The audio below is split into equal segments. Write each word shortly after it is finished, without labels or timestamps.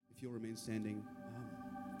If you'll remain standing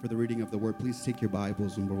for the reading of the word, please take your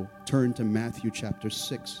Bibles and we'll turn to Matthew chapter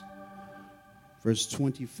 6, verse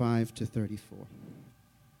 25 to 34.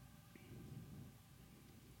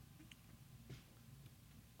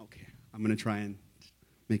 Okay, I'm going to try and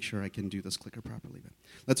make sure I can do this clicker properly. But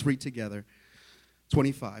let's read together.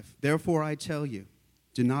 25. Therefore I tell you,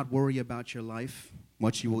 do not worry about your life,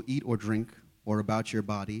 what you will eat or drink, or about your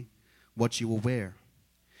body, what you will wear.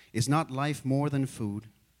 Is not life more than food,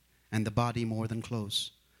 and the body more than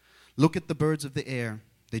clothes? Look at the birds of the air.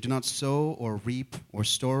 They do not sow or reap or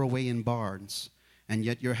store away in barns, and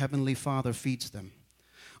yet your heavenly Father feeds them.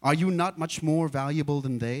 Are you not much more valuable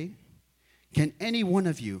than they? Can any one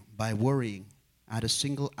of you, by worrying, add a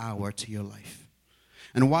single hour to your life?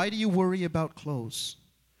 And why do you worry about clothes?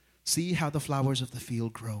 See how the flowers of the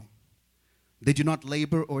field grow. They do not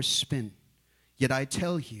labor or spin. Yet I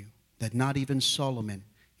tell you that not even Solomon,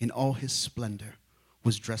 in all his splendor,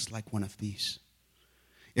 was dressed like one of these.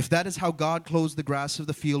 If that is how God clothes the grass of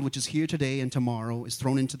the field, which is here today and tomorrow is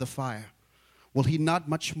thrown into the fire, will he not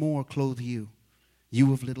much more clothe you,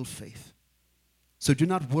 you of little faith? So do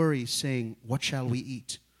not worry, saying, what shall we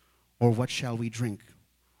eat? Or what shall we drink?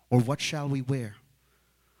 Or what shall we wear?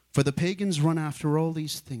 For the pagans run after all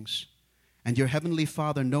these things, and your heavenly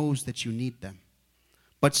Father knows that you need them.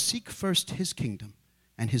 But seek first his kingdom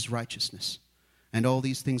and his righteousness, and all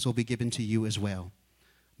these things will be given to you as well.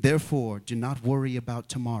 Therefore, do not worry about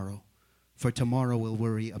tomorrow, for tomorrow will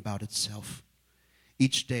worry about itself.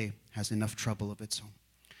 Each day has enough trouble of its own.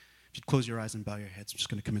 If you'd close your eyes and bow your heads, I'm just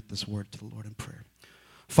going to commit this word to the Lord in prayer.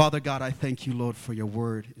 Father God, I thank you, Lord, for your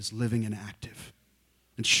word is living and active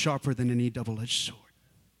and sharper than any double-edged sword.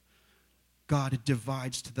 God, it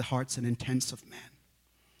divides to the hearts and intents of man,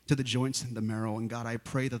 to the joints and the marrow. And God, I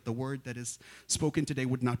pray that the word that is spoken today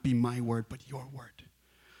would not be my word, but your word.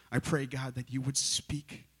 I pray, God, that you would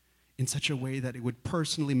speak in such a way that it would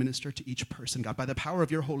personally minister to each person, God, by the power of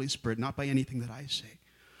your Holy Spirit, not by anything that I say.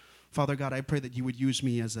 Father God, I pray that you would use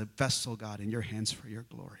me as a vessel, God, in your hands for your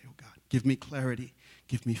glory, oh God. Give me clarity.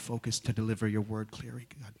 Give me focus to deliver your word clearly,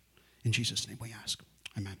 God. In Jesus' name we ask.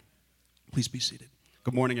 Amen. Please be seated.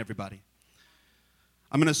 Good morning, everybody.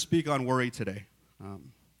 I'm going to speak on worry today.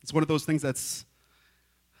 It's one of those things that's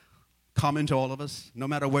common to all of us, no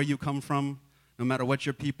matter where you come from, no matter what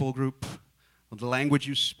your people group, the language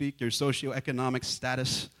you speak, your socioeconomic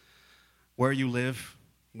status, where you live,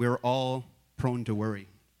 we're all prone to worry.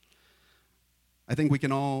 I think we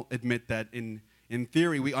can all admit that in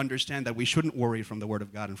theory we understand that we shouldn't worry from the Word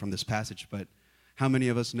of God and from this passage, but how many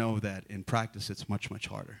of us know that in practice it's much, much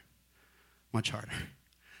harder? Much harder.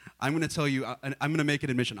 I'm going to tell you, I'm going to make an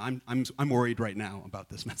admission. I'm worried right now about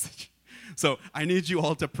this message. So I need you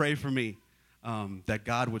all to pray for me that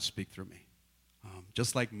God would speak through me.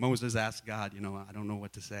 Just like Moses asked God, I don't know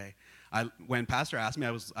what to say. When Pastor asked me,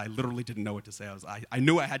 I literally didn't know what to say. I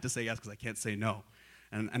knew I had to say yes because I can't say no.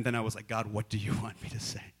 And then I was like, God, what do you want me to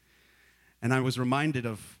say? And I was reminded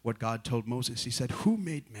of what God told Moses. He said, who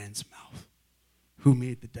made man's mouth? Who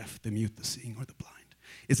made the deaf, the mute, the seeing, or the blind?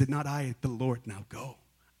 Is it not I, the Lord? Now go.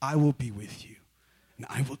 I will be with you, and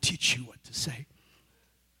I will teach you what to say.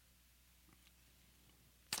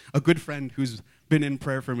 A good friend who's been in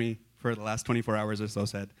prayer for me for the last 24 hours or so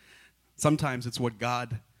said, sometimes it's what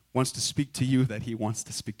God wants to speak to you that he wants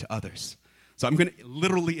to speak to others. So I'm going to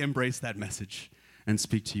literally embrace that message and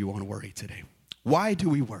speak to you on worry today. Why do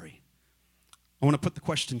we worry? I want to put the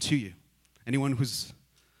question to you. Anyone who's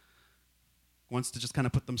wants to just kind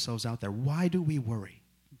of put themselves out there. Why do we worry?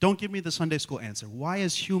 Don't give me the Sunday school answer. Why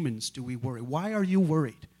as humans do we worry? Why are you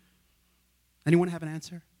worried? Anyone have an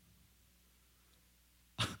answer?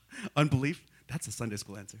 Unbelief? That's a Sunday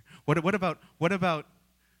school answer. What about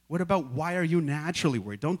why are you naturally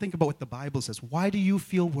worried? Don't think about what the Bible says. Why do you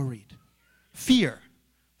feel worried? Fear.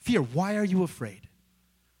 Fear. Why are you afraid?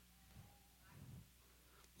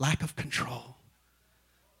 Lack of control.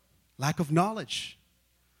 Lack of knowledge.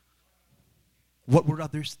 What would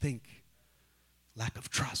others think? Lack of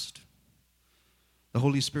trust. The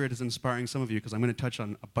Holy Spirit is inspiring some of you because I'm going to touch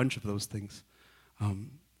on a bunch of those things. And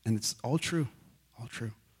it's all true. All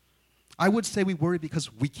true. I would say we worry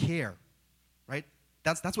because we care, right?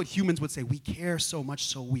 That's what humans would say. We care so much,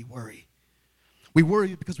 so we worry. We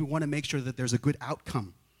worry because we want to make sure that there's a good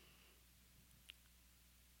outcome.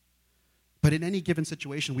 But in any given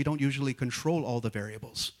situation, we don't usually control all the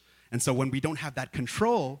variables. And so when we don't have that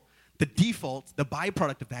control, the default, the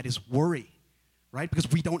byproduct of that is worry, right?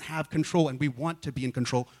 Because we don't have control, and we want to be in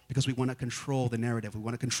control because we want to control the narrative. We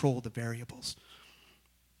want to control the variables.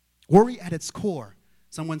 Worry at its core,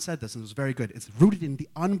 someone said this, and it was very good. It's rooted in the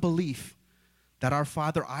unbelief that our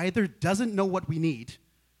Father either doesn't know what we need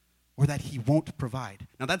or that he won't provide.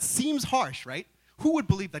 Now that seems harsh, right? Who would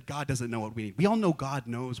believe that God doesn't know what we need? We all know God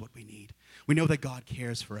knows what we need. We know that God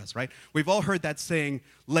cares for us, right? We've all heard that saying,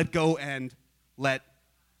 let go and let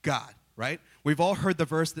God, right? We've all heard the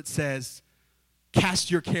verse that says, cast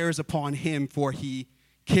your cares upon him for he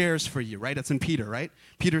cares for you, right? That's in Peter, right?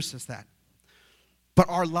 Peter says that. But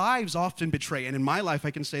our lives often betray, and in my life I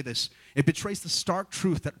can say this, it betrays the stark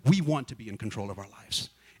truth that we want to be in control of our lives.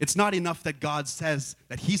 It's not enough that God says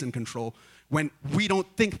that he's in control. When we don't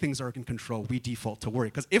think things are in control, we default to worry.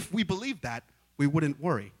 Because if we believe that, we wouldn't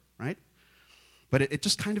worry, right? But it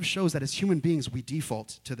just kind of shows that as human beings, we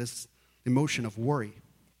default to this emotion of worry.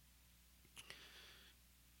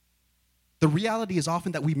 The reality is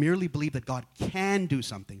often that we merely believe that God can do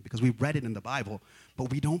something because we read it in the Bible, but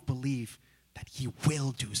we don't believe that he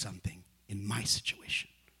will do something in my situation.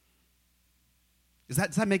 Does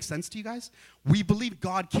that make sense to you guys? We believe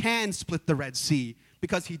God can split the Red Sea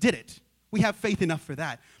because he did it. We have faith enough for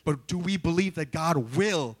that. But do we believe that God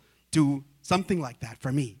will do something like that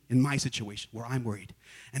for me in my situation where I'm worried?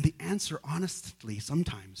 And the answer, honestly,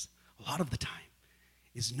 sometimes, a lot of the time,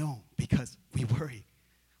 is no, because we worry.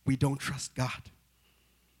 We don't trust God.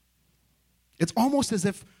 It's almost as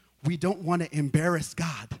if we don't want to embarrass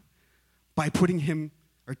God by putting him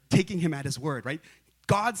or taking him at his word, right?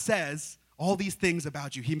 God says all these things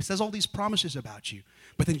about you. He says all these promises about you.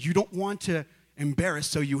 But then you don't want to embarrass,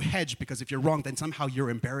 so you hedge, because if you're wrong, then somehow you're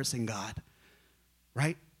embarrassing God,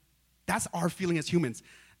 right? That's our feeling as humans.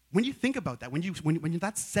 When you think about that, when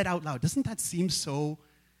that's said out loud, doesn't that seem so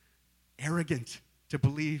arrogant to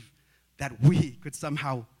believe that we could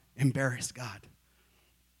somehow embarrass God?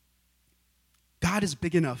 God is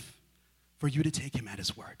big enough for you to take him at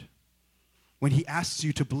his word. When he asks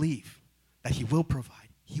you to believe that he will provide,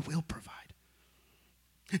 he will provide.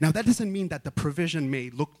 Now, that doesn't mean that the provision may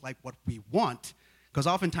look like what we want, because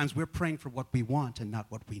oftentimes we're praying for what we want and not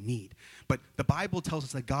what we need. But the Bible tells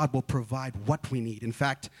us that God will provide what we need. In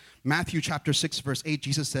fact, Matthew chapter 6, verse 8,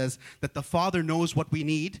 Jesus says that the Father knows what we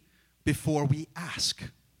need before we ask.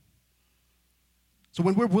 So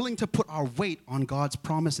when we're willing to put our weight on God's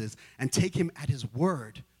promises and take him at his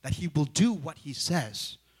word that he will do what he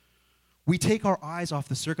says, we take our eyes off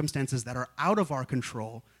the circumstances that are out of our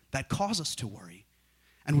control that cause us to worry.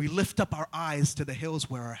 And we lift up our eyes to the hills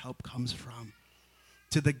where our help comes from,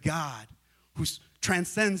 to the God who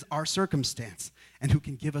transcends our circumstance and who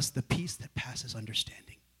can give us the peace that passes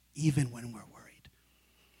understanding, even when we're worried.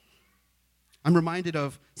 I'm reminded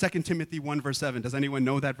of 2 Timothy 1, verse 7. Does anyone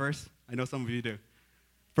know that verse? I know some of you do.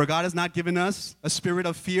 For God has not given us a spirit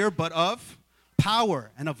of fear, but of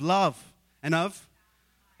power and of love and of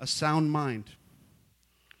a sound mind.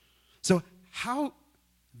 So how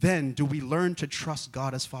then do we learn to trust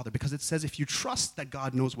God as Father? Because it says if you trust that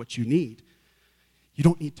God knows what you need, you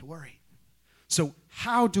don't need to worry. So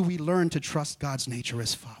how do we learn to trust God's nature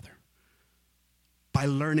as Father? By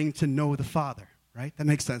learning to know the Father, right? That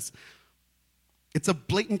makes sense. It's a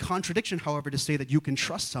blatant contradiction, however, to say that you can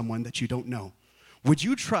trust someone that you don't know. Would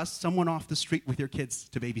you trust someone off the street with your kids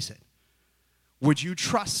to babysit? Would you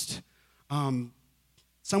trust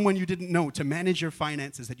someone you didn't know to manage your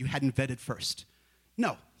finances that you hadn't vetted first?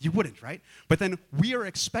 No, you wouldn't, right? But then we are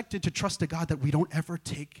expected to trust a God that we don't ever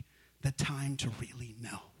take the time to really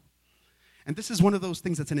know. And this is one of those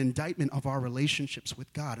things that's an indictment of our relationships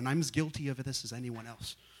with God, and I'm as guilty of this as anyone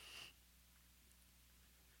else.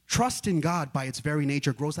 Trust in God by its very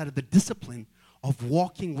nature grows out of the discipline of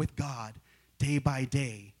walking with God day by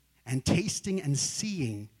day and tasting and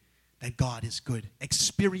seeing that God is good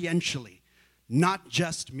experientially, not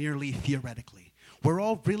just merely theoretically. We're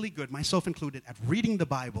all really good, myself included, at reading the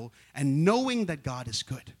Bible and knowing that God is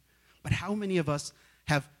good. But how many of us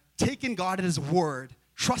have taken God at his word,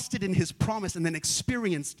 trusted in his promise, and then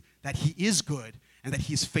experienced that he is good and that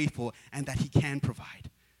he's faithful and that he can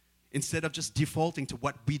provide, instead of just defaulting to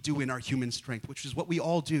what we do in our human strength, which is what we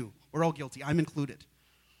all do. We're all guilty, I'm included.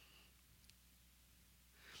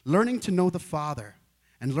 Learning to know the Father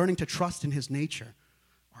and learning to trust in his nature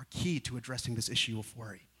are key to addressing this issue of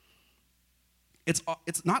worry.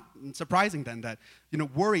 It's not surprising then that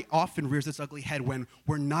worry often rears its ugly head when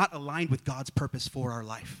we're not aligned with God's purpose for our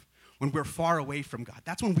life, when we're far away from God.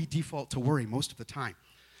 That's when we default to worry most of the time.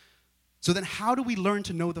 So then how do we learn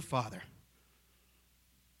to know the Father?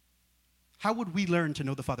 How would we learn to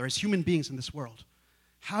know the Father as human beings in this world?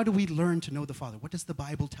 How do we learn to know the Father? What does the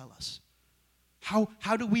Bible tell us?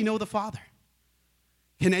 How do we know the Father?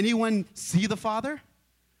 Can anyone see the Father?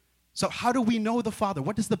 So how do we know the Father?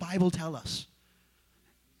 What does the Bible tell us?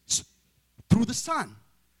 Through the Son.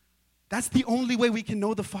 That's the only way we can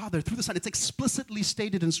know the Father, through the Son. It's explicitly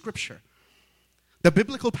stated in Scripture. The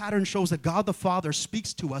biblical pattern shows that God the Father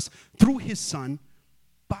speaks to us through his Son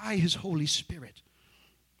by his Holy Spirit.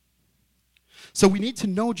 So we need to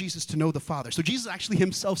know Jesus to know the Father. So Jesus actually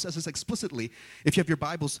himself says this explicitly. If you have your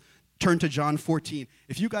Bibles, turn to John 14.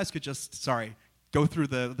 If you guys could just, go through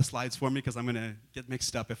the slides for me, because I'm going to get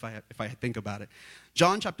mixed up if I think about it.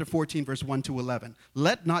 John chapter 14, verse 1 to 11.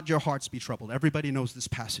 Let not your hearts be troubled. Everybody knows this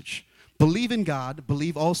passage. Believe in God,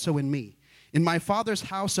 believe also in me. In my Father's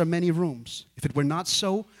house are many rooms. If it were not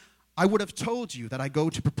so, I would have told you that I go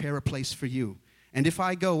to prepare a place for you. And if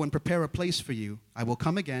I go and prepare a place for you, I will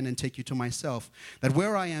come again and take you to myself, that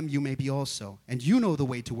where I am you may be also, and you know the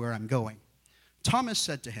way to where I'm going. Thomas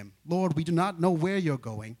said to him, Lord, we do not know where you're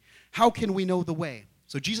going. How can we know the way?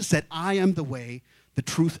 So Jesus said, I am the way, the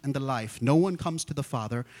truth, and the life. No one comes to the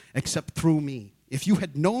Father except through me. If you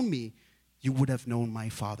had known me, you would have known my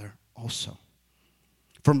Father also.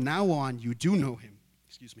 From now on, you do know him,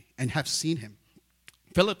 and have seen him.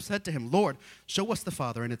 Philip said to him, Lord, show us the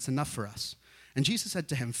Father, and it's enough for us. And Jesus said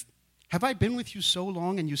to him, have I been with you so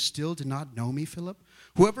long, and you still do not know me, Philip?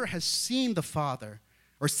 Whoever has seen the Father,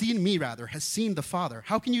 or seen me rather, has seen the Father.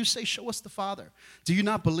 How can you say, show us the Father? Do you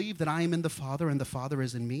not believe that I am in the Father, and the Father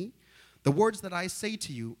is in me? The words that I say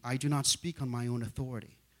to you, I do not speak on my own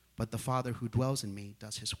authority, but the Father who dwells in me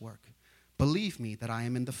does his work. Believe me that I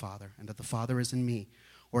am in the Father, and that the Father is in me,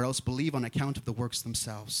 or else believe on account of the works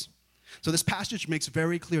themselves. So this passage makes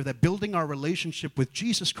very clear that building our relationship with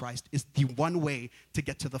Jesus Christ is the one way to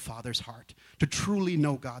get to the Father's heart, to truly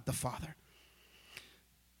know God the Father.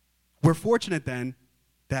 We're fortunate then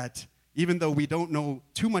that even though we don't know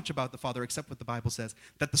too much about the Father except what the Bible says,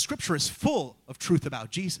 that the Scripture is full of truth about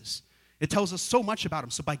Jesus. It tells us so much about him.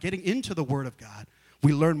 So by getting into the Word of God,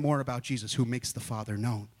 we learn more about Jesus, who makes the Father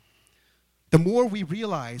known. The more we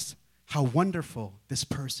realize how wonderful this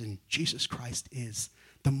person, Jesus Christ, is,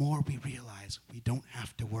 the more we realize we don't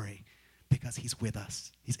have to worry, because he's with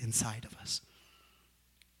us. He's inside of us.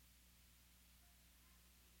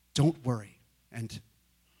 Don't worry. And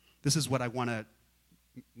this is what I want to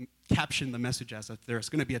caption the message as. If there's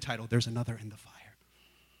going to be a title, there's another in the fire.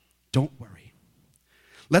 Don't worry.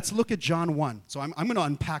 Let's look at John 1. So I'm going to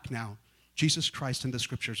unpack now Jesus Christ in the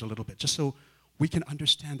Scriptures a little bit, just so we can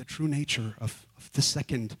understand the true nature of the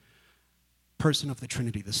second person of the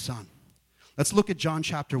Trinity, the Son. Let's look at John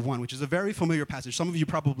chapter 1, which is a very familiar passage. Some of you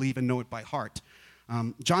probably even know it by heart.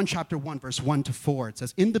 John chapter 1, verse 1 to 4, it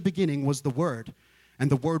says, in the beginning was the Word,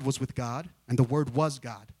 and the Word was with God, and the Word was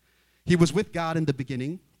God. He was with God in the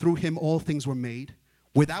beginning. Through him all things were made.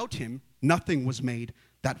 Without him nothing was made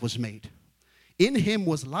that was made. In him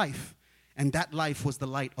was life, and that life was the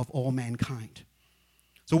light of all mankind.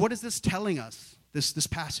 So what is this telling us, this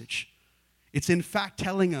passage? It's in fact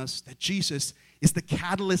telling us that Jesus is the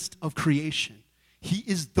catalyst of creation. He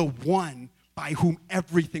is the one by whom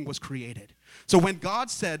everything was created. So when God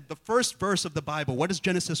said, the first verse of the Bible, what does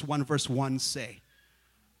Genesis 1 verse 1 say?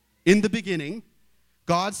 In the beginning,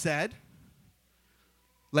 God said,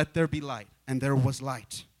 let there be light, and there was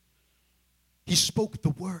light. He spoke the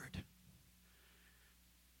word.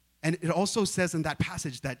 And it also says in that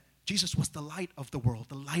passage that Jesus was the light of the world,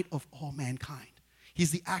 the light of all mankind.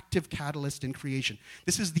 He's the active catalyst in creation.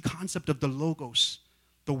 This is the concept of the Logos,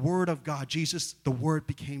 the Word of God. Jesus, the Word,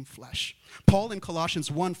 became flesh. Paul in Colossians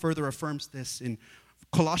 1 further affirms this in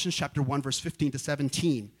Colossians chapter 1, verse 15 to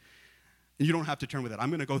 17. And you don't have to turn with it. I'm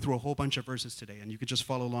going to go through a whole bunch of verses today, and you can just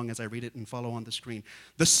follow along as I read it and follow on the screen.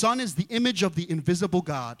 The Son is the image of the invisible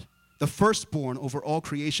God, the firstborn over all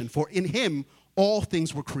creation. For in him all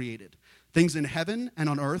things were created, things in heaven and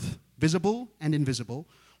on earth, visible and invisible,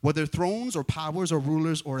 whether thrones or powers or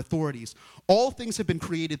rulers or authorities. All things have been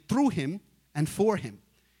created through him and for him.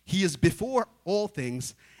 He is before all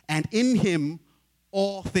things, and in him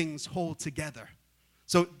all things hold together.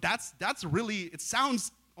 So that's really, it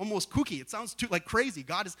sounds almost kooky. It sounds too like crazy.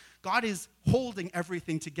 God is holding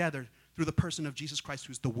everything together through the person of Jesus Christ,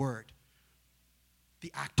 who's the Word,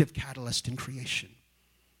 the active catalyst in creation.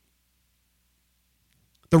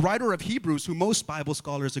 The writer of Hebrews, who most Bible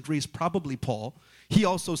scholars agree is probably Paul, he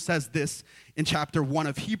also says this in chapter 1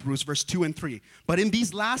 of Hebrews, verse 2 and 3. But in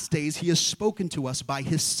these last days he has spoken to us by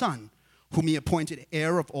his Son, whom he appointed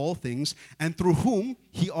heir of all things, and through whom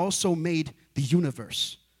he also made the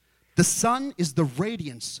universe. The Son is the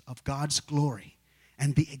radiance of God's glory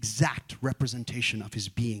and the exact representation of his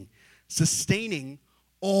being, sustaining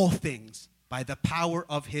all things by the power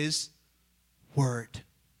of his word.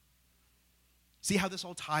 See how this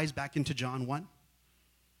all ties back into John 1?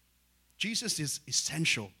 Jesus is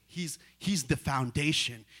essential. He's the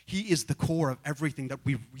foundation. He is the core of everything that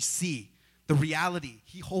we see. The reality,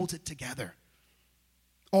 he holds it together.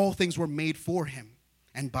 All things were made for him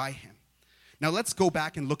and by him. Now let's go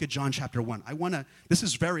back and look at John chapter 1. This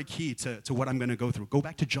is very key to what I'm going to go through. Go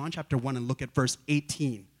back to John chapter 1 and look at verse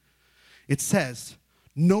 18. It says,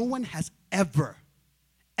 no one has ever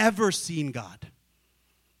seen God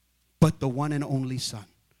but the one and only Son,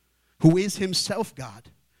 who is himself God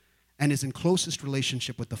and is in closest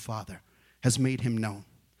relationship with the Father, has made him known.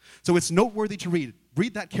 So it's noteworthy to read.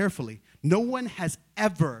 Read that carefully. No one has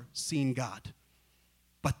ever seen God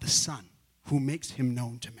but the Son, who makes him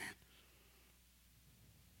known to man.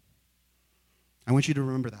 I want you to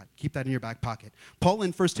remember that. Keep that in your back pocket. Paul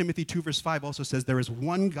in 1 Timothy 2 verse 5 also says there is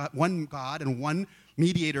one God and one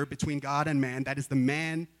mediator between God and man. That is the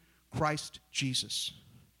man, Christ Jesus.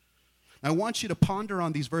 I want you to ponder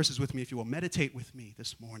on these verses with me, if you will. Meditate with me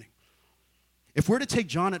this morning. If we're to take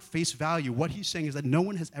John at face value, what he's saying is that no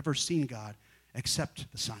one has ever seen God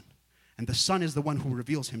except the Son. And the Son is the one who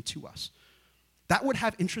reveals him to us. That would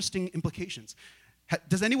have interesting implications.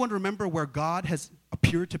 Does anyone remember where God has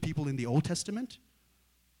appeared to people in the Old Testament?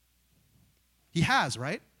 He has,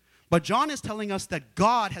 right? But John is telling us that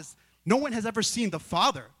no one has ever seen the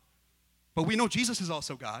Father. But we know Jesus is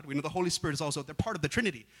also God. We know the Holy Spirit is also, they're part of the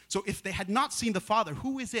Trinity. So if they had not seen the Father,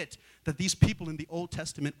 who is it that these people in the Old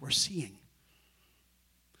Testament were seeing?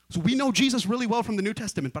 So we know Jesus really well from the New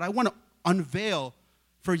Testament, but I want to unveil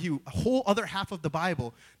for you a whole other half of the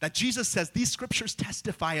Bible that Jesus says, these scriptures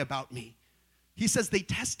testify about me. He says they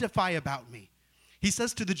testify about me. He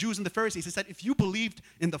says to the Jews and the Pharisees, he said, if you believed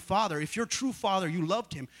in the Father, if your true Father, you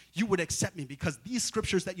loved him, you would accept me because these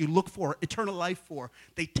scriptures that you look for, eternal life for,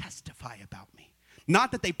 they testify about me.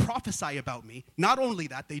 Not that they prophesy about me. Not only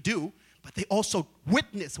that, they do, but they also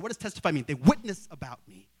witness. What does testify mean? They witness about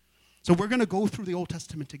me. So we're going to go through the Old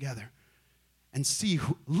Testament together and see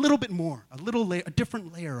a little bit more, a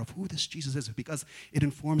different layer of who this Jesus is, because it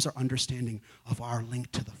informs our understanding of our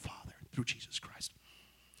link to the Father through Jesus Christ.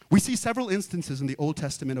 We see several instances in the Old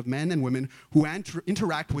Testament of men and women who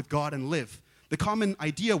interact with God and live. The common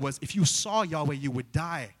idea was if you saw Yahweh, you would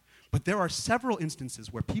die. But there are several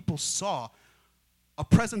instances where people saw a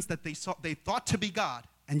presence that they thought to be God,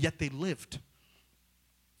 and yet they lived.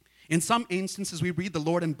 In some instances, we read the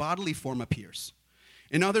Lord in bodily form appears.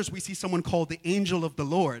 In others, we see someone called the angel of the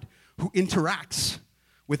Lord who interacts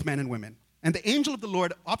with men and women. And the angel of the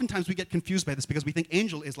Lord, oftentimes we get confused by this because we think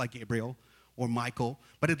angel is like Gabriel or Michael,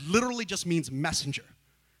 but it literally just means messenger.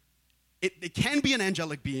 It can be an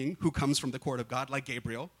angelic being who comes from the court of God like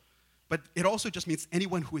Gabriel, but it also just means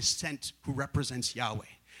anyone who is sent who represents Yahweh.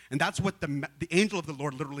 And that's what the angel of the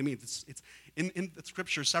Lord literally means. It's in the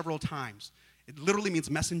scripture several times. It literally means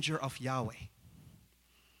messenger of Yahweh.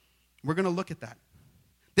 We're going to look at that.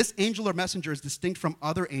 This angel or messenger is distinct from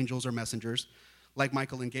other angels or messengers like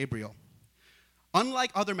Michael and Gabriel.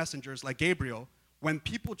 Unlike other messengers like Gabriel, when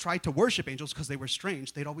people tried to worship angels because they were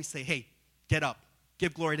strange, they'd always say, hey, get up,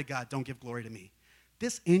 give glory to God, don't give glory to me.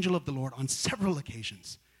 This angel of the Lord on several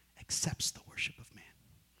occasions accepts the worship of man.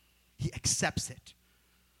 He accepts it.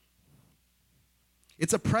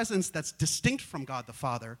 It's a presence that's distinct from God the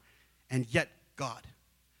Father and yet God.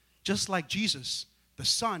 Just like Jesus, the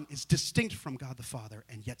Son is distinct from God the Father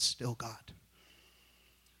and yet still God.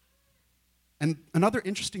 And another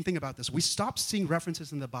interesting thing about this, we stop seeing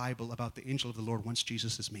references in the Bible about the angel of the Lord once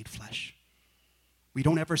Jesus is made flesh. We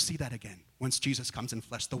don't ever see that again once Jesus comes in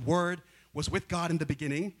flesh. The Word was with God in the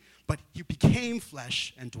beginning, but he became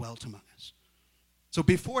flesh and dwelt among us. So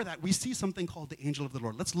before that, we see something called the angel of the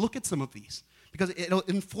Lord. Let's look at some of these because it'll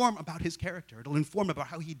inform about his character. It'll inform about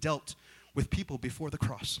how he dealt with people before the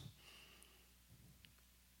cross.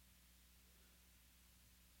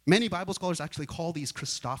 Many Bible scholars actually call these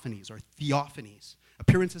Christophanies or theophanies,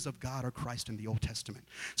 appearances of God or Christ in the Old Testament.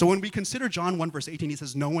 So when we consider John 1 verse 18, he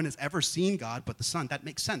says, no one has ever seen God but the Son. That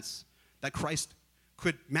makes sense, that Christ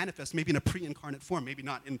could manifest maybe in a pre-incarnate form, maybe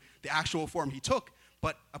not in the actual form he took,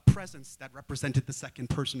 but a presence that represented the second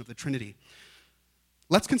person of the Trinity.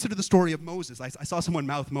 Let's consider the story of Moses. I saw someone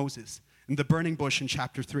mouth Moses in the burning bush in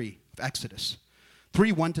chapter 3 of Exodus.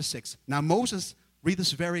 3:1-6. Now Moses, read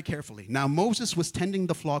this very carefully. Now Moses was tending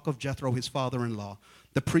the flock of Jethro, his father-in-law,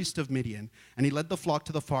 the priest of Midian, and he led the flock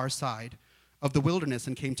to the far side of the wilderness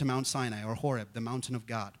and came to Mount Sinai, or Horeb, the mountain of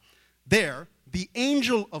God. There, the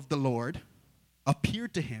angel of the Lord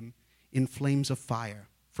appeared to him in flames of fire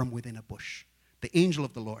from within a bush. The angel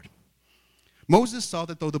of the Lord. Moses saw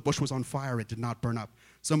that though the bush was on fire, it did not burn up.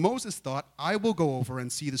 So Moses thought, I will go over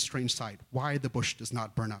and see the strange sight, why the bush does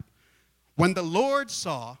not burn up. When the Lord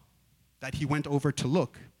saw that he went over to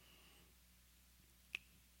look,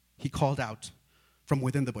 he called out from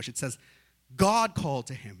within the bush. It says, God called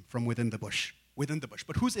to him from within the bush. Within the bush.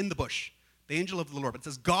 But who's in the bush? the angel of the Lord. But it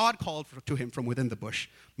says, God called to him from within the bush,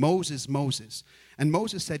 Moses, Moses. And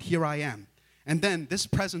Moses said, here I am. And then this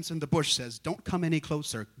presence in the bush says, don't come any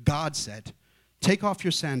closer. God said, take off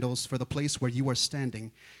your sandals, for the place where you are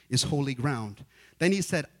standing is holy ground. Then he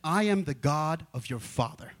said, I am the God of your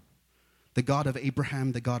father, the God of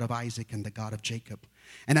Abraham, the God of Isaac, and the God of Jacob.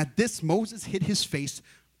 And at this, Moses hid his face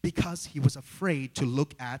because he was afraid to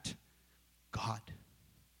look at God.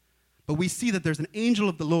 But we see that there's an angel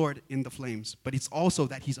of the Lord in the flames, but it's also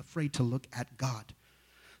that he's afraid to look at God.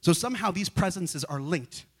 So somehow these presences are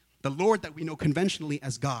linked. The Lord that we know conventionally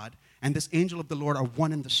as God and this angel of the Lord are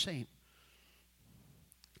one and the same.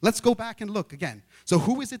 Let's go back and look again. So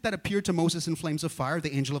who is it that appeared to Moses in flames of fire?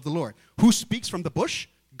 The angel of the Lord. Who speaks from the bush?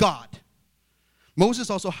 God. Moses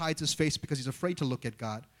also hides his face because he's afraid to look at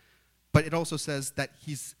God. But it also says that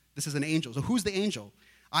this is an angel. So who's the angel?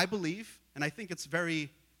 I believe, and I think it's very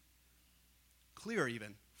clear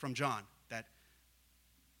even from John, that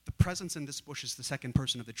the presence in this bush is the second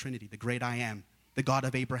person of the Trinity, the great I am, the God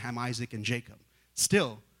of Abraham, Isaac, and Jacob.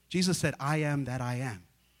 Still, Jesus said, I am that I am.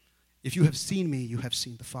 If you have seen me, you have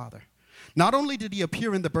seen the Father. Not only did he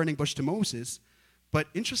appear in the burning bush to Moses, but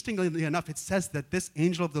interestingly enough, it says that this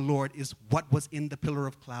angel of the Lord is what was in the pillar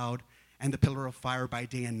of cloud and the pillar of fire by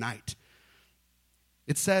day and night.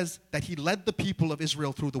 It says that he led the people of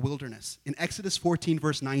Israel through the wilderness. In Exodus 14,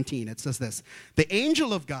 verse 19, it says this, the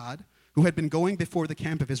angel of God, who had been going before the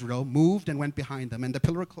camp of Israel, moved and went behind them, and the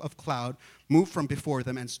pillar of cloud moved from before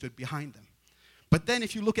them and stood behind them. But then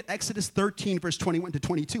if you look at Exodus 13, verse 21 to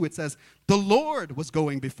 22, it says, the Lord was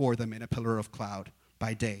going before them in a pillar of cloud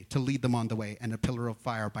by day to lead them on the way, and a pillar of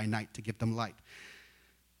fire by night to give them light.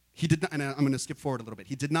 He did not, and I'm going to skip forward a little bit.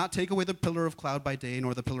 He did not take away the pillar of cloud by day,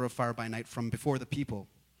 nor the pillar of fire by night from before the people.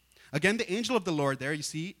 Again, the angel of the Lord there, you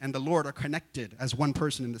see, and the Lord are connected as one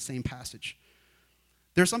person in the same passage.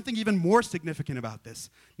 There's something even more significant about this.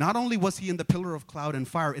 Not only was he in the pillar of cloud and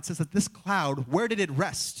fire, it says that this cloud, where did it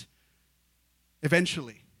rest?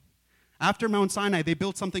 Eventually. After Mount Sinai, they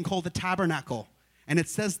built something called the tabernacle. And it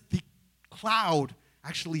says the cloud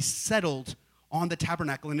actually settled on the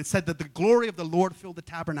tabernacle. And it said that the glory of the Lord filled the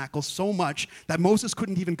tabernacle so much that Moses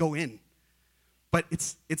couldn't even go in. But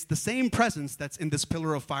it's the same presence that's in this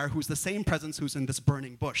pillar of fire, who's the same presence who's in this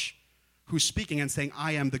burning bush, who's speaking and saying,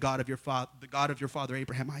 I am the God of your father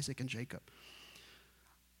Abraham, Isaac, and Jacob.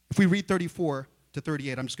 If we read 34 to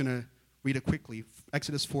 38, I'm just going to read it quickly.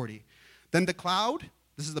 Exodus 40. Then the cloud,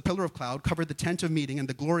 this is the pillar of cloud, covered the tent of meeting, and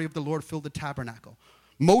the glory of the Lord filled the tabernacle.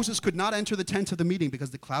 Moses could not enter the tent of the meeting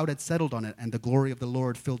because the cloud had settled on it, and the glory of the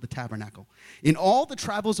Lord filled the tabernacle. In all the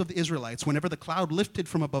travels of the Israelites, whenever the cloud lifted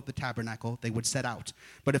from above the tabernacle, they would set out.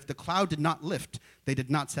 But if the cloud did not lift, they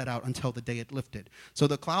did not set out until the day it lifted. So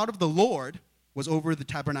the cloud of the Lord was over the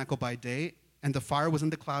tabernacle by day, and the fire was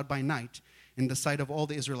in the cloud by night, in the sight of all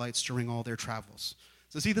the Israelites during all their travels.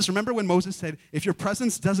 So see this, remember when Moses said, if your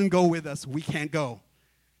presence doesn't go with us, we can't go.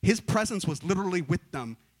 His presence was literally with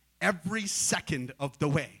them every second of the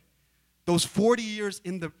way. Those 40 years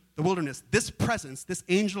in the wilderness, this presence, this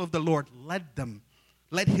angel of the Lord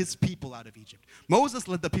led his people out of Egypt. Moses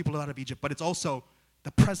led the people out of Egypt, but it's also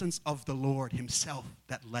the presence of the Lord himself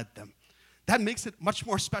that led them. That makes it much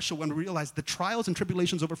more special when we realize the trials and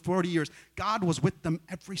tribulations over 40 years, God was with them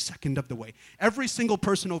every second of the way. Every single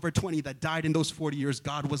person over 20 that died in those 40 years,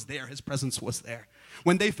 God was there. His presence was there.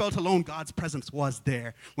 When they felt alone, God's presence was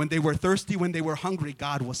there. When they were thirsty, when they were hungry,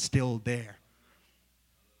 God was still there.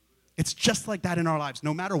 It's just like that in our lives.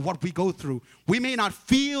 No matter what we go through, we may not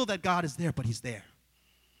feel that God is there, but he's there.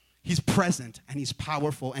 He's present, and he's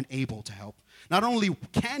powerful and able to help. Not only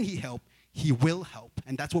can he help, he will help.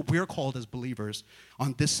 And that's what we're called as believers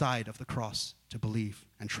on this side of the cross to believe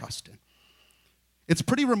and trust in. It's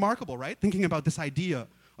pretty remarkable, right? Thinking about this idea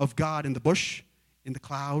of God in the bush, in the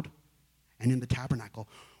cloud, and in the tabernacle.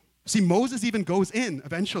 See, Moses even goes in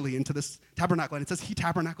eventually into this tabernacle, and it says he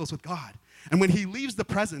tabernacles with God. And when he leaves the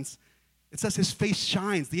presence, it says his face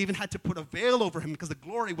shines. They even had to put a veil over him because the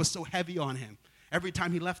glory was so heavy on him. Every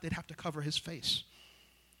time he left, they'd have to cover his face.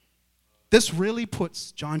 This really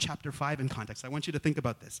puts John chapter 5 in context. I want you to think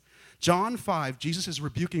about this. John 5, Jesus is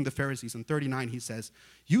rebuking the Pharisees. In 39, he says,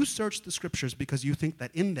 you search the scriptures because you think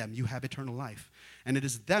that in them you have eternal life. And it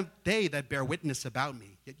is they that bear witness about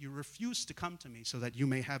me, yet you refuse to come to me so that you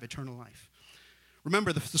may have eternal life.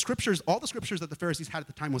 Remember, the scriptures, all the scriptures that the Pharisees had at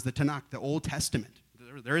the time was the Tanakh, the Old Testament.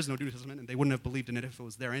 There is no New Testament, and they wouldn't have believed in it if it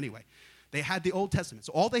was there anyway. They had the Old Testament.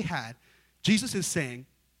 So all they had, Jesus is saying,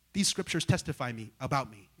 these scriptures testify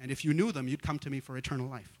about me, and if you knew them, you'd come to me for eternal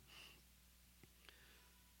life.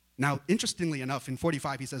 Now, interestingly enough, in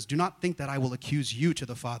 45, he says, do not think that I will accuse you to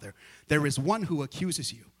the Father. There is one who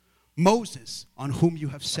accuses you, Moses, on whom you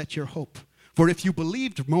have set your hope. For if you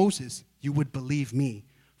believed Moses, you would believe me,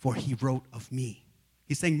 for he wrote of me.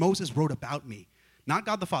 He's saying Moses wrote about me. Not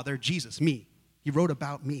God the Father, Jesus, me. He wrote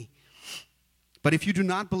about me. But if you do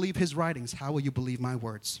not believe his writings, how will you believe my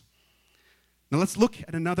words? Now let's look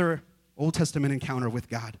at another Old Testament encounter with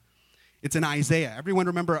God. It's in Isaiah. Everyone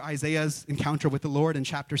remember Isaiah's encounter with the Lord in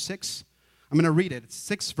chapter 6? I'm going to read it. It's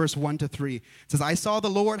 6 verse 1 to 3. It says, I saw the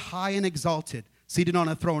Lord high and exalted, seated on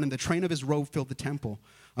a throne, and the train of his robe filled the temple.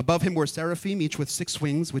 Above him were seraphim, each with 6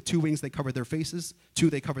 wings. With 2 wings they covered their faces, 2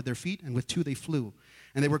 they covered their feet, and with 2 they flew.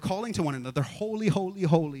 And they were calling to one another, Holy, holy,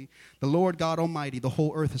 holy, the Lord God Almighty, the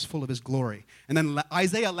whole earth is full of his glory. And then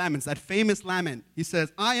Isaiah laments, that famous lament. He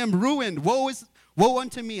says, I am ruined, woe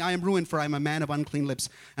unto me, I am ruined, for I am a man of unclean lips,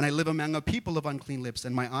 and I live among a people of unclean lips,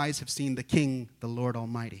 and my eyes have seen the King, the Lord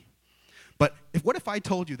Almighty. But what if I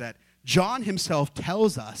told you that John himself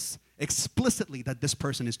tells us explicitly that this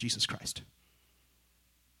person is Jesus Christ?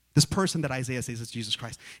 This person that Isaiah says is Jesus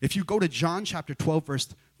Christ. If you go to John chapter 12, verse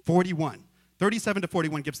 41, 37 to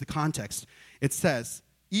 41 gives the context. It says,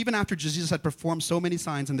 even after Jesus had performed so many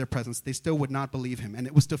signs in their presence, they still would not believe him. And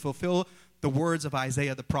it was to fulfill the words of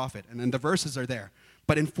Isaiah the prophet. And then the verses are there.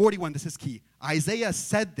 But in 41, this is key. Isaiah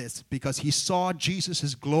said this because he saw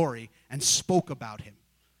Jesus' glory and spoke about him.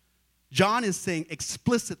 John is saying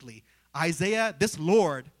explicitly, Isaiah, this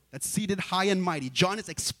Lord that's seated high and mighty, John is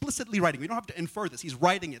explicitly writing. We don't have to infer this. He's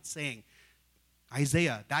writing it saying,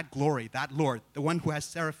 Isaiah, that glory, that Lord, the one who has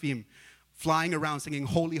seraphim flying around singing,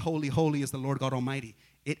 holy, holy, holy is the Lord God Almighty.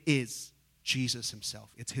 It is Jesus himself.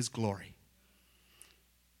 It's his glory.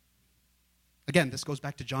 Again, this goes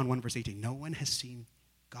back to John 1 verse 18. No one has seen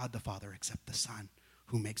God the Father except the Son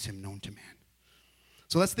who makes him known to man.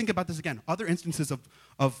 So let's think about this again. Other instances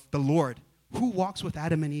of the Lord. Who walks with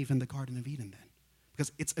Adam and Eve in the Garden of Eden then?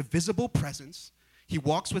 Because it's a visible presence. He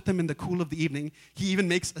walks with them in the cool of the evening. He even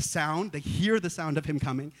makes a sound. They hear the sound of him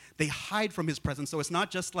coming. They hide from his presence. So it's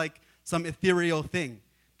not just like some ethereal thing.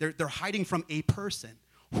 They're hiding from a person.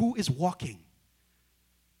 Who is walking?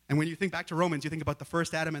 And when you think back to Romans, you think about the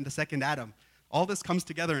first Adam and the second Adam. All this comes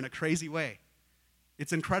together in a crazy way.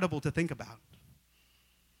 It's incredible to think about.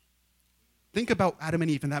 Think about Adam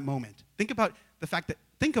and Eve in that moment. Think about the fact that,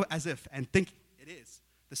 think of as if, and think it is,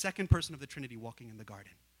 the second person of the Trinity walking in the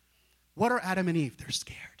garden. What are Adam and Eve? They're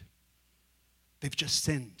scared. They've just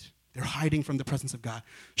sinned. They're hiding from the presence of God.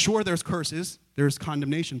 Sure, there's curses, there's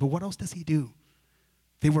condemnation, but what else does he do?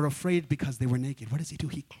 They were afraid because they were naked. What does he do?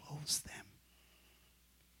 He clothes them.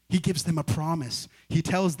 He gives them a promise. He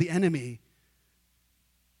tells the enemy,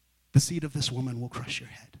 the seed of this woman will crush your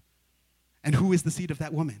head. And who is the seed of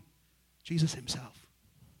that woman? Jesus himself.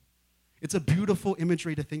 It's a beautiful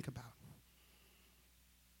imagery to think about.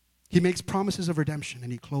 He makes promises of redemption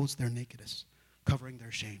and he clothes their nakedness, covering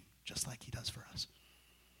their shame, just like he does for us.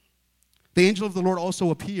 The angel of the Lord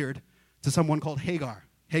also appeared to someone called Hagar.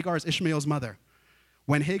 Hagar is Ishmael's mother.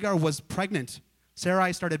 When Hagar was pregnant,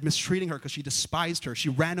 Sarai started mistreating her because she despised her. She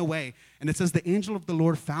ran away. And it says the angel of the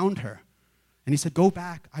Lord found her. And he said, go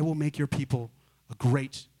back. I will make your people a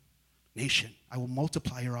great nation. I will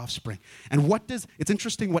multiply your offspring. And it's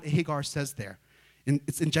interesting what Hagar says there.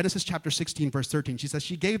 It's in Genesis chapter 16, verse 13. She says,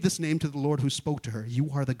 she gave this name to the Lord who spoke to her. You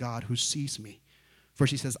are the God who sees me. For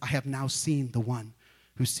she says, I have now seen the one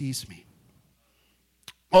who sees me.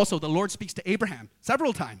 Also, the Lord speaks to Abraham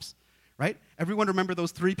several times, right? Everyone remember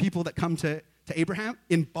those 3 people that come to Abraham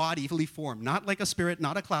in bodily form, not like a spirit,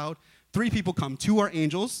 not a cloud. 3 people come. 2 are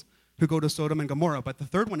angels who go to Sodom and Gomorrah, but the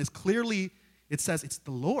third one is clearly, it says it's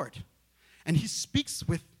the Lord. And he speaks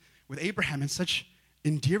with Abraham in such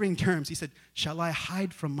endearing terms. He said, shall I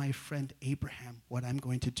hide from my friend Abraham what I'm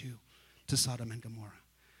going to do to Sodom and Gomorrah?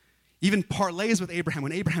 Even parlays with Abraham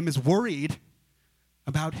when Abraham is worried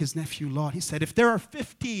about his nephew Lot. He said, if there are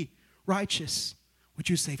 50 righteous, would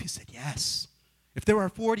you save? He said, yes. If there are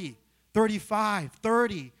 40, 35,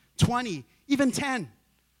 30, 20, even 10,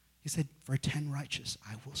 he said, for 10 righteous,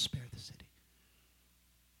 I will spare the city.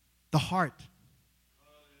 The heart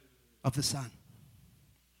of the Son.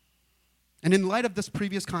 And in light of this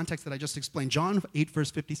previous context that I just explained, John 8, verse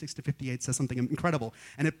 56 to 58 says something incredible,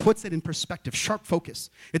 and it puts it in perspective, sharp focus.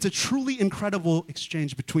 It's a truly incredible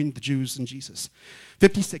exchange between the Jews and Jesus.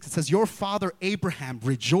 56, it says, your father Abraham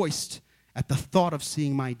rejoiced at the thought of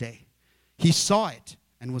seeing my day. He saw it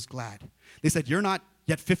and was glad. They said, you're not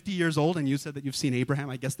yet 50 years old, and you said that you've seen Abraham.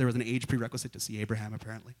 I guess there was an age prerequisite to see Abraham,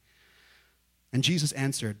 apparently. And Jesus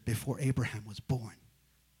answered, before Abraham was born,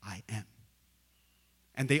 I am.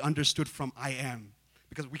 And they understood from I am,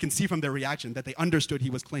 because we can see from their reaction that they understood he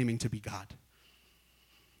was claiming to be God.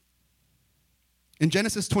 In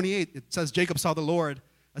Genesis 28, it says Jacob saw the Lord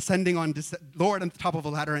ascending on, Lord on the top of a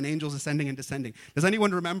ladder and angels ascending and descending. Does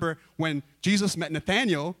anyone remember when Jesus met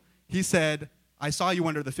Nathanael, he said, I saw you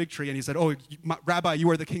under the fig tree, and he said, oh, Rabbi, you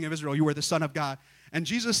are the King of Israel, you are the Son of God. And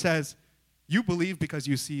Jesus says, you believe because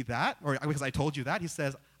you see that, or because I told you that? He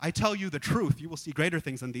says, I tell you the truth, you will see greater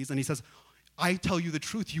things than these. And he says, I tell you the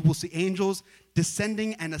truth, you will see angels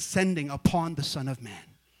descending and ascending upon the Son of Man.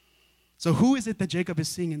 So who is it that Jacob is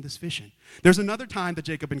seeing in this vision? There's another time that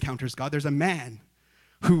Jacob encounters God. There's a man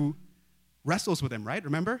who wrestles with him, right?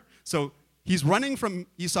 Remember? So he's running from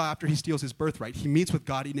Esau after he steals his birthright. He meets with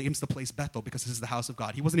God. He names the place Bethel because this is the house of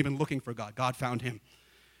God. He wasn't even looking for God. God found him.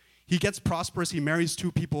 He gets prosperous. He marries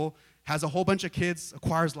 2 people, has a whole bunch of kids,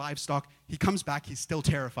 acquires livestock. He comes back. He's still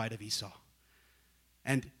terrified of Esau.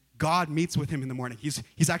 And God meets with him in the morning.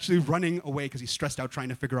 He's actually running away because he's stressed out trying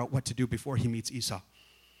to figure out what to do before he meets Esau.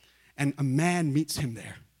 And a man meets him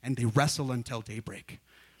there, and they wrestle until daybreak.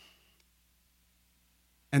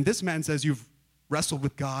 And this man says, you've wrestled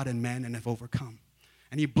with God and men and have overcome.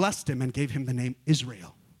 And he blessed him and gave him the name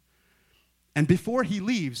Israel. And before he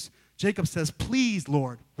leaves, Jacob says, please,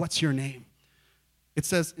 Lord, what's your name? It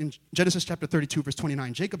says in Genesis chapter 32, verse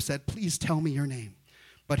 29, Jacob said, please tell me your name.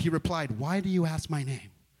 But he replied, why do you ask my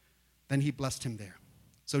name? Then he blessed him there.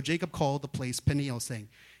 So Jacob called the place Peniel, saying,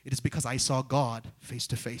 it is because I saw God face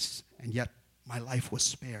to face, and yet my life was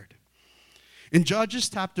spared. In Judges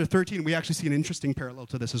chapter 13, we actually see an interesting parallel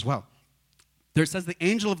to this as well. There it says the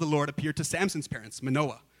angel of the Lord appeared to Samson's parents,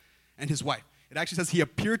 Manoah, and his wife. It actually says he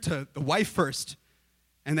appeared to the wife first,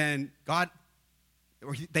 and then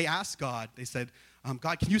they asked God, they said,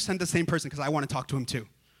 God, can you send the same person because I want to talk to him too?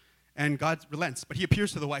 And God relents, but he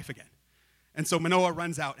appears to the wife again. And so Manoah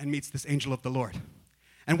runs out and meets this angel of the Lord.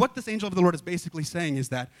 And what this angel of the Lord is basically saying is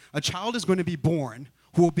that a child is going to be born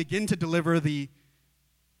who will begin to deliver the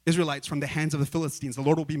Israelites from the hands of the Philistines. The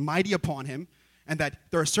Lord will be mighty upon him, and that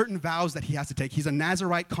there are certain vows that he has to take. He's a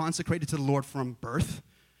Nazirite consecrated to the Lord from birth.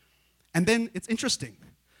 And then it's interesting.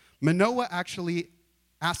 Manoah actually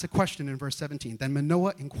asked a question in verse 17. Then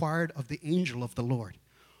Manoah inquired of the angel of the Lord,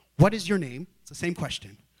 what is your name? It's the same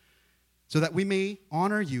question. So that we may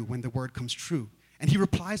honor you when the word comes true. And he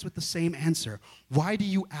replies with the same answer. Why do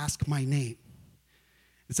you ask my name?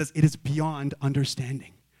 It says, it is beyond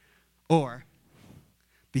understanding. Or,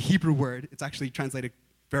 the Hebrew word, it's actually translated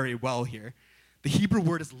very well here. The Hebrew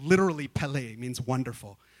word is literally pele, it means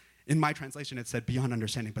wonderful. In my translation, it said beyond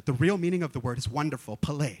understanding. But the real meaning of the word is wonderful,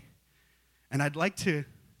 pele. And I'd like to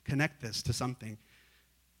connect this to something.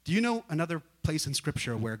 Do you know another place in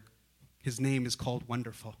Scripture where his name is called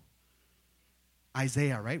wonderful?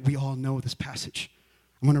 Isaiah, right? We all know this passage.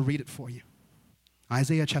 I'm going to read it for you.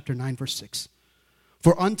 Isaiah chapter 9, verse 6.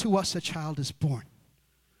 For unto us a child is born,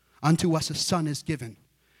 unto us a son is given,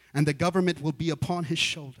 and the government will be upon his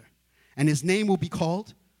shoulder, and his name will be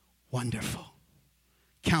called Wonderful,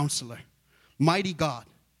 Counselor, Mighty God,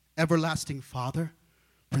 Everlasting Father,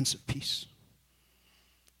 Prince of Peace.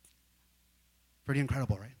 Pretty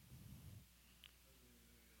incredible, right?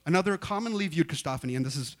 Another commonly viewed Christophany, and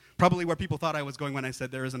this is probably where people thought I was going when I said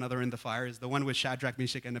there is another in the fire, is the one with Shadrach,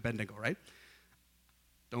 Meshach, and Abednego, right?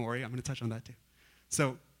 Don't worry, I'm going to touch on that too.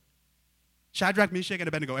 So, Shadrach, Meshach, and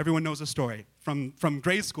Abednego, everyone knows the story. From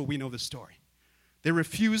grade school, we know this story. They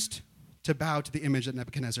refused to bow to the image that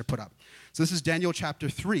Nebuchadnezzar put up. So this is Daniel chapter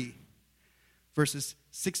 3, verses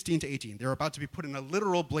 16 to 18. They're about to be put in a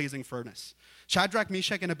literal blazing furnace. Shadrach,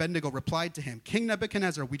 Meshach, and Abednego replied to him, King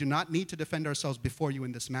Nebuchadnezzar, we do not need to defend ourselves before you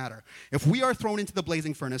in this matter. If we are thrown into the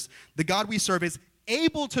blazing furnace, the God we serve is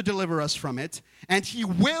able to deliver us from it, and he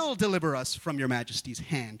will deliver us from your majesty's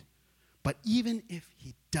hand. But even if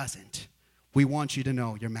he doesn't, we want you to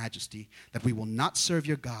know, your majesty, that we will not serve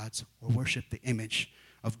your gods or worship the image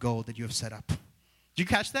of gold that you have set up. Did you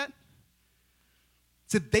catch that?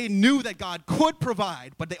 So they knew that God could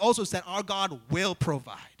provide, but they also said, our God will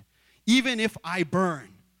provide. Even if I burn,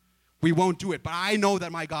 we won't do it, but I know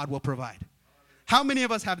that my God will provide. How many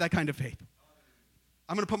of us have that kind of faith?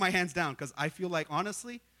 I'm going to put my hands down because I feel like,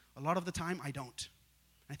 honestly, a lot of the time I don't.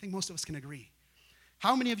 I think most of us can agree.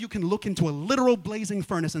 How many of you can look into a literal blazing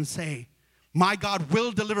furnace and say, my God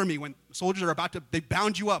will deliver me when soldiers are about to, they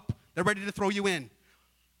bound you up, they're ready to throw you in.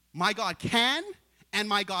 My God can and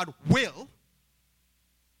my God will.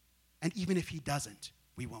 And even if he doesn't,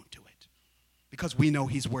 we won't do it. Because we know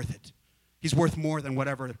he's worth it. He's worth more than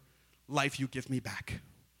whatever life you give me back.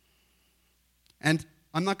 And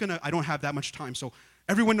I don't have that much time, so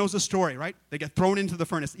everyone knows the story, right? They get thrown into the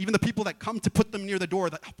furnace. Even the people that come to put them near the door,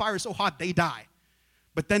 the fire is so hot, they die.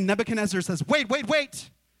 But then Nebuchadnezzar says, wait.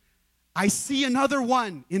 I see another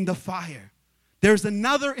one in the fire. There's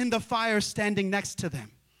another in the fire standing next to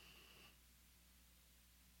them.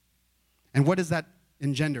 And what does that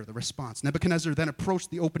engender, the response? Nebuchadnezzar then approached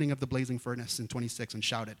the opening of the blazing furnace in 26 and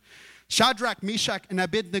shouted, Shadrach, Meshach, and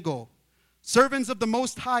Abednego, servants of the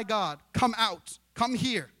Most High God, come out, come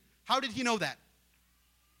here. How did he know that?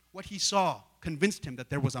 What he saw convinced him that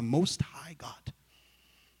there was a Most High God.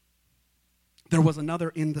 There was another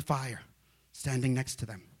in the fire standing next to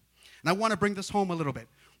them. And I want to bring this home a little bit.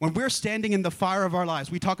 When we're standing in the fire of our lives,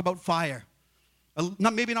 we talk about fire.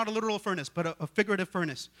 Maybe not a literal furnace, but a figurative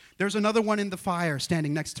furnace. There's another one in the fire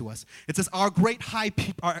standing next to us. It says, our great high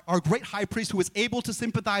priest who is able to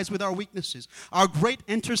sympathize with our weaknesses, our great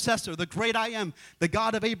intercessor, the great I am, the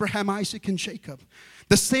God of Abraham, Isaac, and Jacob.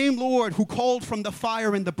 The same Lord who called from the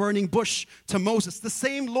fire in the burning bush to Moses. The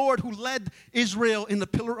same Lord who led Israel in the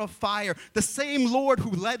pillar of fire. The same Lord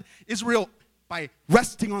who led Israel by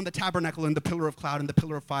resting on the tabernacle in the pillar of cloud and the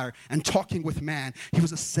pillar of fire and talking with man. He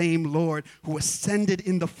was the same Lord who ascended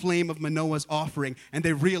in the flame of Manoah's offering, and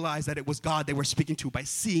they realized that it was God they were speaking to by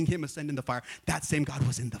seeing him ascend in the fire. That same God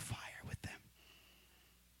was in the fire with them.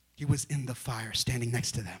 He was in the fire standing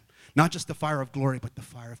next to them. Not just the fire of glory, but the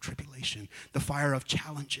fire of tribulation, the fire of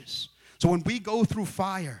challenges. So when we go through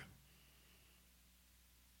fire,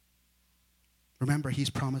 remember, he's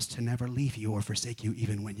promised to never leave you or forsake you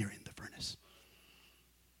even when you're in the furnace.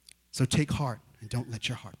 So take heart and don't let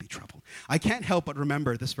your heart be troubled. I can't help but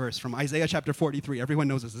remember this verse from Isaiah chapter 43. Everyone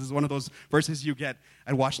knows this. This is one of those verses you get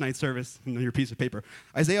at watch night service on your piece of paper.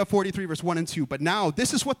 Isaiah 43, verse 1 and 2. But now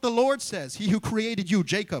this is what the Lord says, he who created you,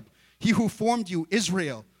 Jacob, he who formed you,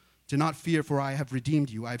 Israel. Do not fear, for I have redeemed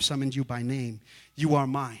you. I have summoned you by name. You are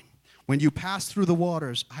mine. When you pass through the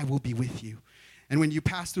waters, I will be with you. And when you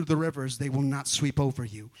pass through the rivers, they will not sweep over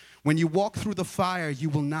you. When you walk through the fire, you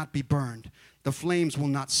will not be burned. The flames will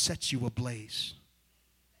not set you ablaze.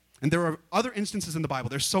 And there are other instances in the Bible.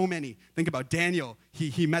 There's so many. Think about Daniel.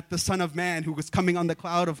 He met the Son of Man who was coming on the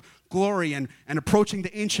cloud of glory and approaching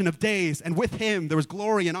the Ancient of Days. And with him, there was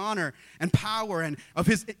glory and honor and power. And of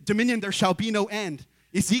his dominion, there shall be no end.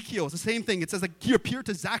 Ezekiel is the same thing. It says that he appeared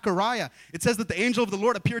to Zechariah. It says that the angel of the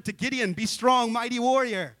Lord appeared to Gideon. Be strong, mighty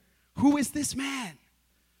warrior. Who is this man?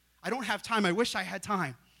 I don't have time. I wish I had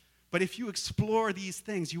time. But if you explore these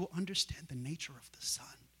things, you will understand the nature of the Son,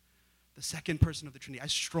 the second person of the Trinity. I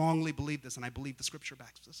strongly believe this, and I believe the Scripture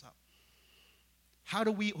backs this up. How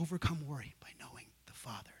do we overcome worry? By knowing the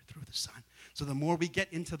Father through the Son. So the more we get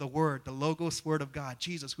into the Word, the Logos Word of God,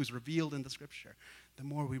 Jesus, who's revealed in the Scripture, the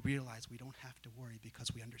more we realize we don't have to worry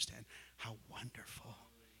because we understand how wonderful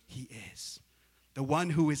He is. The one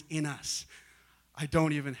who is in us. I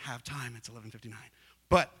don't even have time. It's 11:59.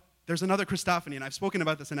 But there's another Christophany, and I've spoken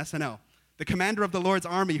about this in SNL. The commander of the Lord's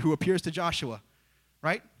army who appears to Joshua,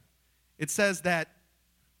 right? It says that,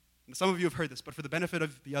 some of you have heard this, but for the benefit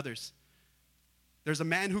of the others, there's a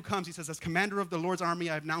man who comes, he says, as commander of the Lord's army,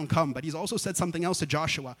 I have now come. But he's also said something else to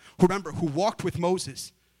Joshua, who walked with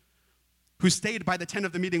Moses, who stayed by the tent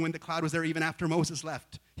of the meeting when the cloud was there even after Moses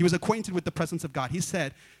left. He was acquainted with the presence of God. He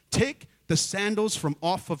said, take the sandals from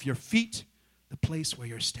off of your feet. The place where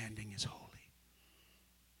you're standing is holy.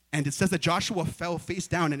 And it says that Joshua fell face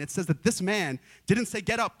down, and it says that this man didn't say,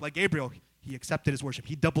 get up, like Gabriel. He accepted his worship.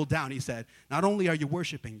 He doubled down. He said, not only are you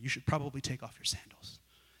worshiping, you should probably take off your sandals.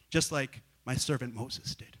 Just like my servant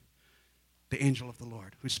Moses did, the angel of the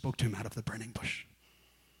Lord, who spoke to him out of the burning bush.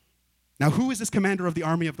 Now, who is this commander of the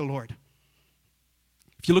army of the Lord?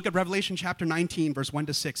 If you look at Revelation chapter 19, verse 1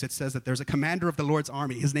 to 6, it says that there's a commander of the Lord's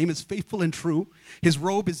army. His name is Faithful and True. His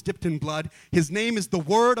robe is dipped in blood. His name is the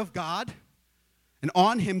Word of God. And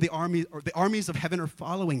on him, the armies of heaven are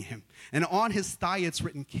following him. And on his thigh, it's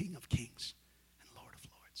written, King of Kings and Lord of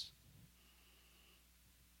Lords.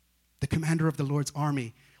 The commander of the Lord's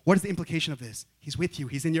army. What is the implication of this? He's with you.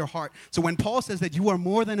 He's in your heart. So when Paul says that you are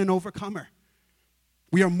more than an overcomer,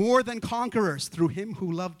 we are more than conquerors through him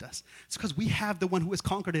who loved us. It's because we have the one who has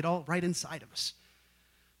conquered it all right inside of us.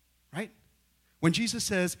 Right? When Jesus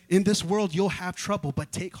says, in this world you'll have trouble,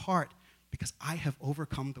 but take heart because I have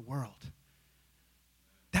overcome the world.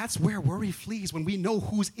 That's where worry flees, when we know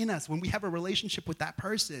who's in us, when we have a relationship with that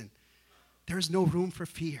person. There's no room for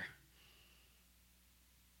fear.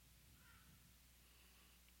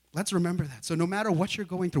 Let's remember that. So no matter what you're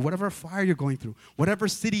going through, whatever fire you're going through, whatever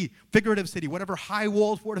city, figurative city, whatever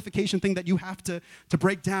high-walled fortification thing that you have to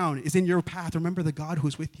break down is in your path, remember the God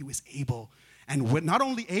who's with you is able. And not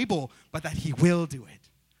only able, but that he will do it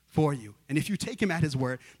for you. And if you take him at his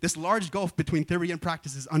word, this large gulf between theory and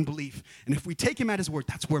practice is unbelief. And if we take him at his word,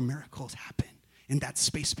 that's where miracles happen, in that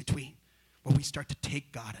space between. where we start to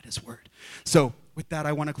take God at his word. So with that,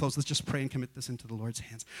 I want to close. Let's just pray and commit this into the Lord's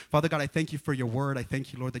hands. Father God, I thank you for your word. I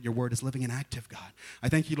thank you, Lord, that your word is living and active, God. I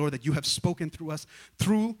thank you, Lord, that you have spoken through us,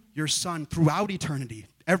 through your Son, throughout eternity.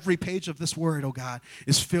 Every page of this word, oh God,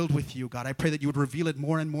 is filled with you, God. I pray that you would reveal it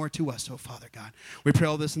more and more to us, oh Father God. We pray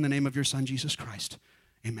all this in the name of your Son, Jesus Christ.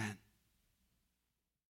 Amen.